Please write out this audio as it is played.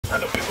I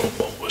know people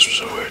always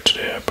was aware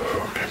today I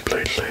performed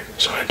lately,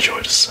 so I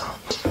enjoy the sound.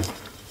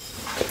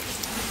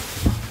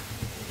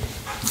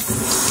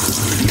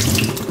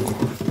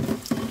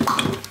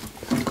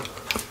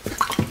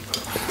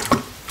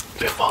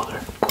 Dear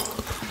Father,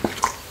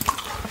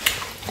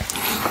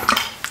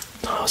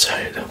 I'll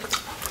tell you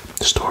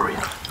the story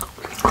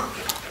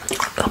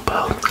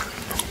about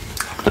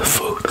the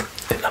food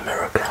in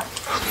America.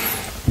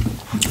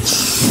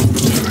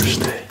 The first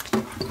day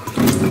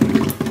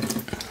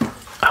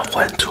I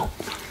went to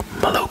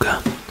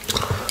Maloga.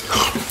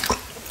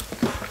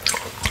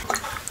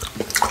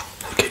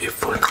 Get your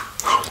food.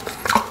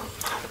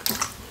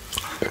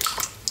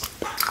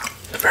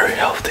 Very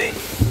healthy.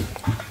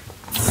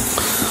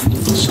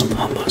 Some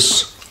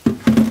hummus,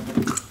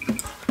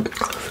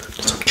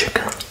 some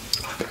chicken,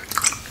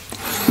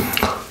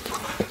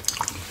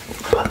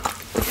 but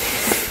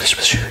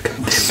especially you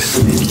can dip it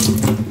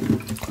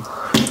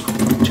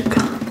in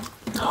chicken,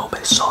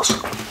 homemade sauce.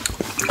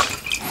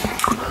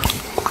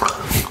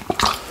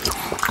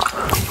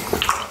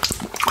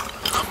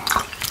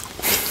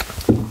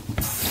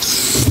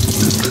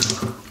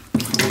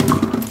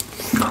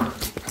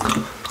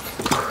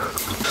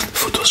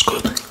 Food was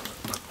good.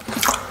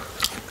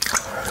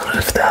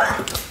 If that,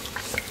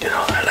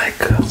 I like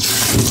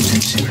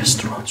fancy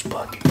restaurants,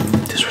 but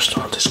this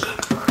restaurant is good.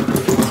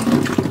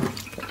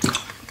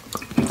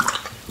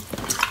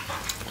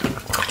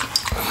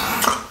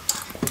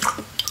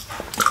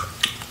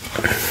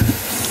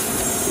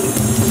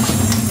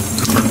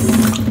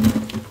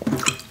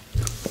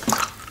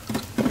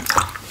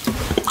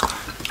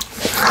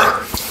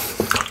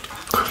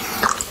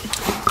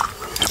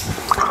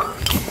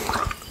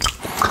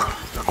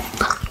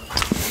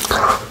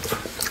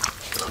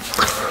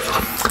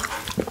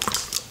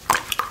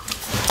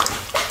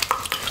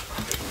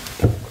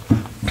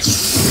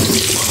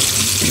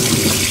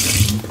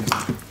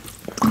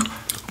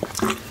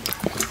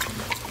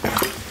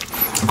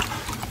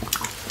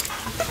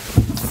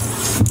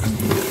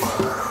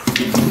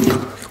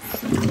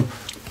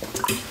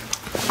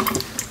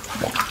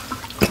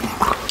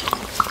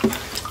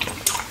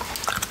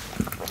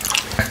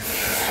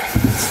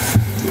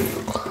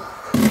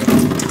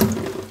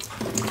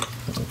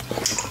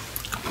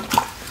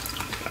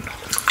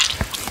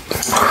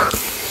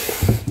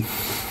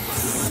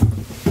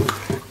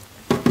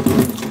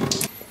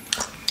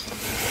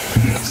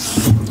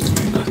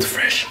 Good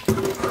fresh.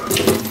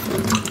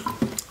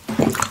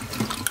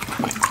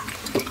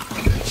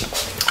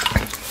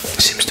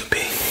 Seems to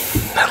be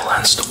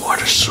Netherlands, the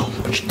water's so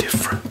much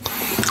different.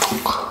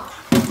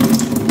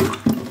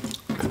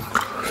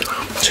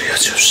 So you have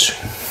to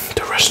assume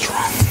the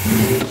restaurant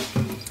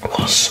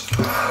was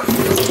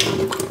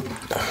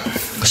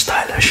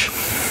stylish,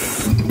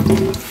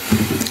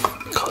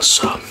 because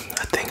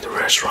I think the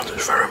restaurant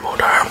is very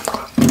modern.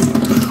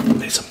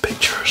 Need some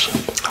pictures.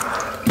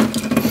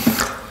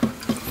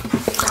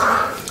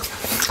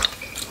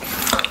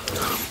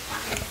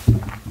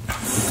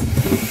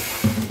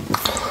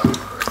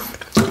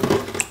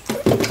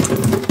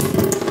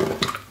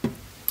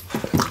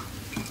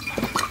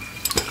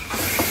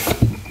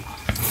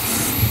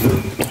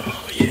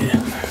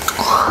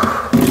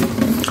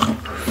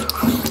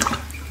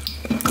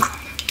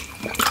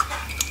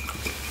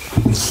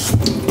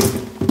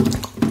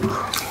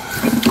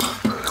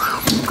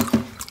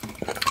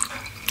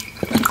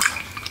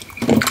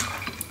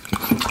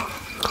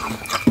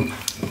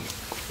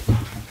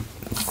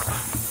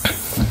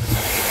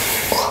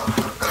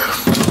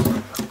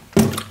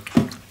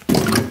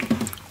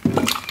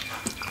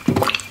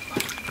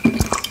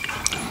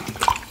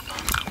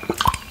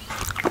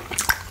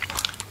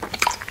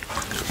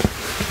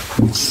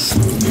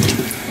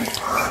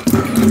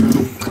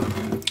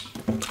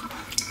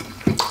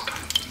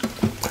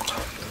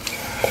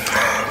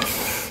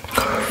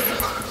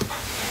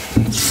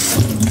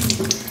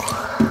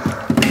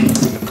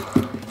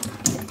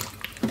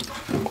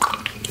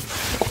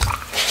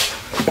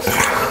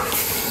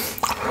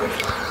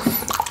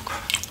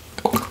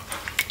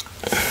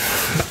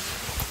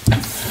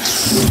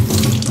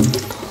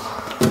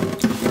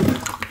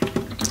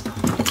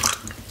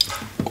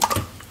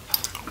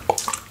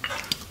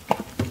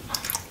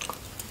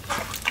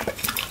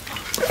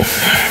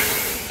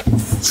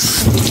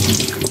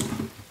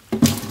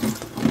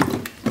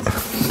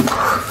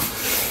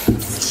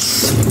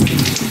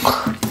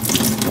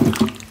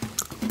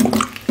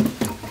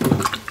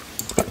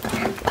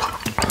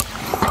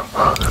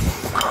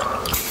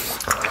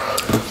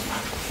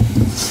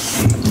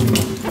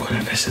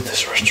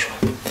 This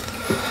restaurant,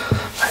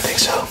 I think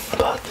so,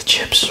 but the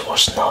chips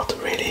was not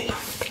really.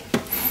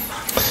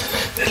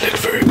 They looked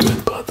very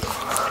good, but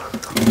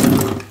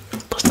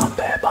it was not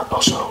bad. But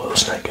also it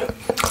was not good.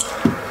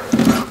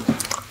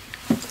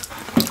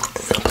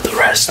 But the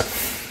rest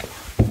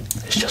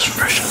is just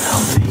fresh and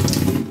healthy.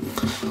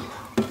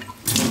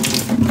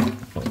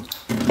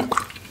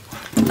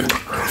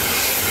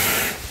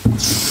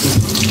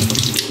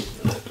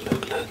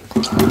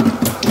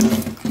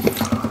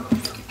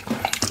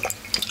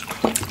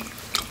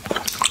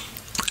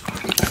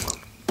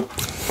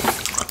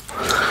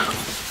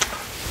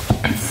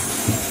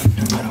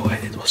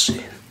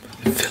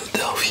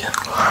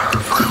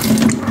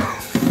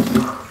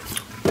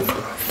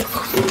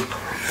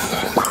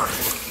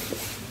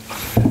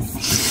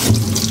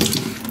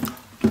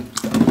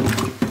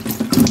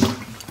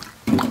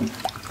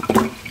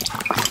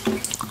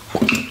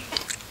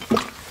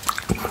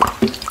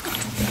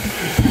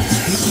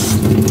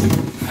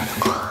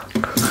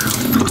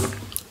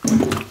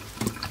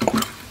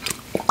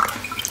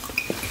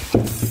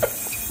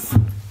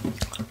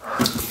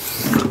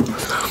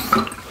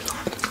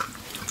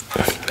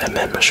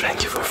 members,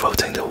 thank you for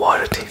voting the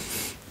water team.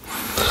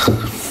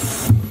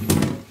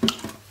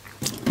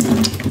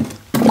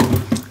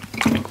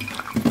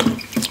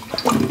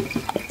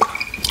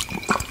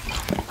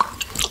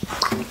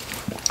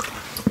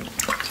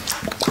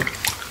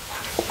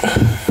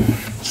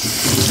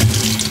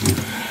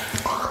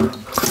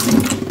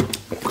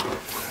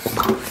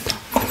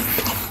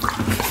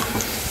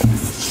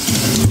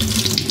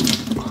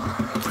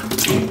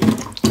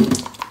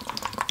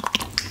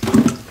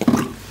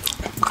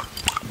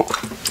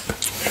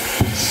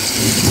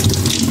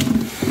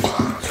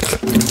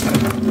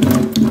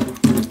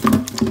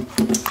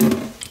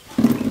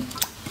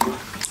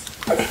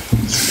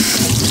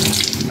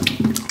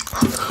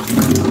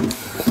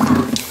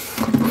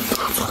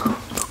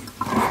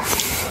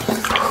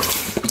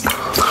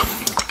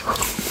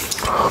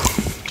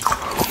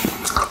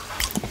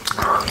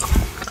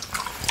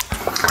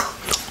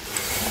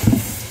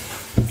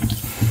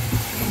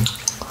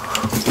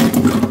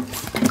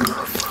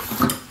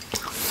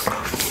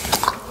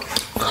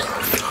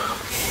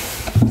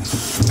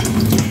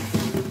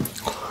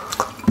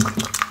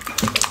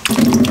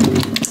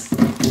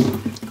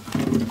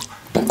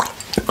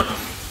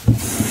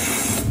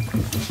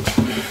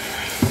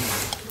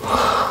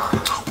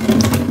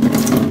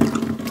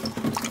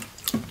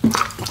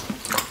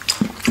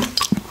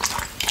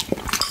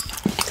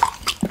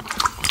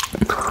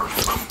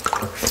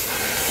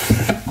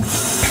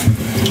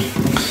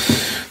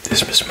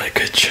 This is my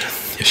kitchen.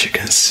 As you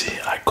can see,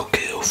 I cook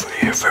it over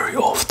here very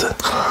often.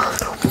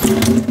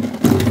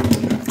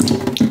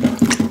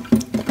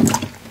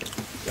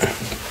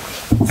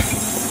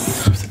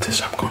 After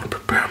this, I'm gonna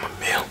prepare my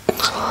meal.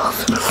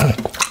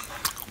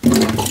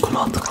 Cook a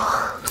lot.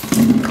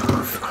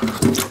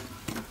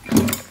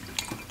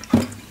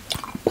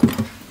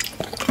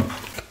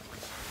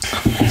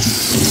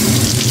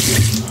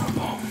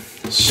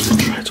 Just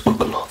try to cook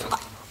a lot.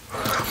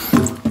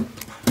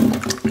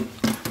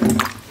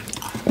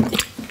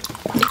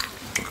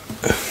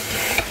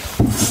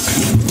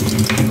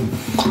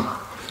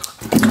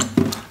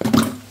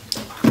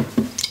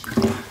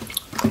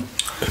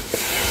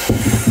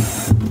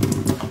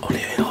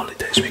 Only in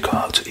holidays we go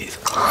out to eat.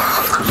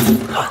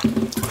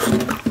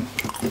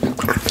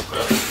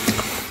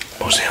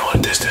 Mostly in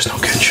holidays there's no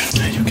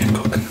kitchen and you can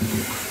cook.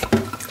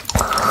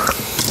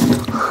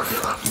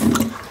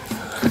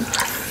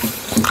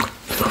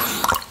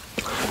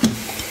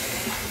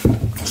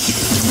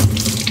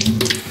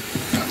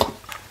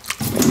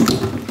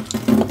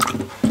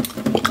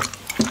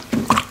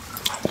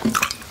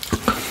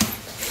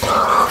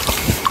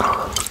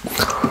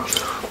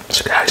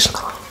 So guys,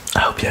 I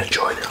hope you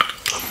enjoyed it.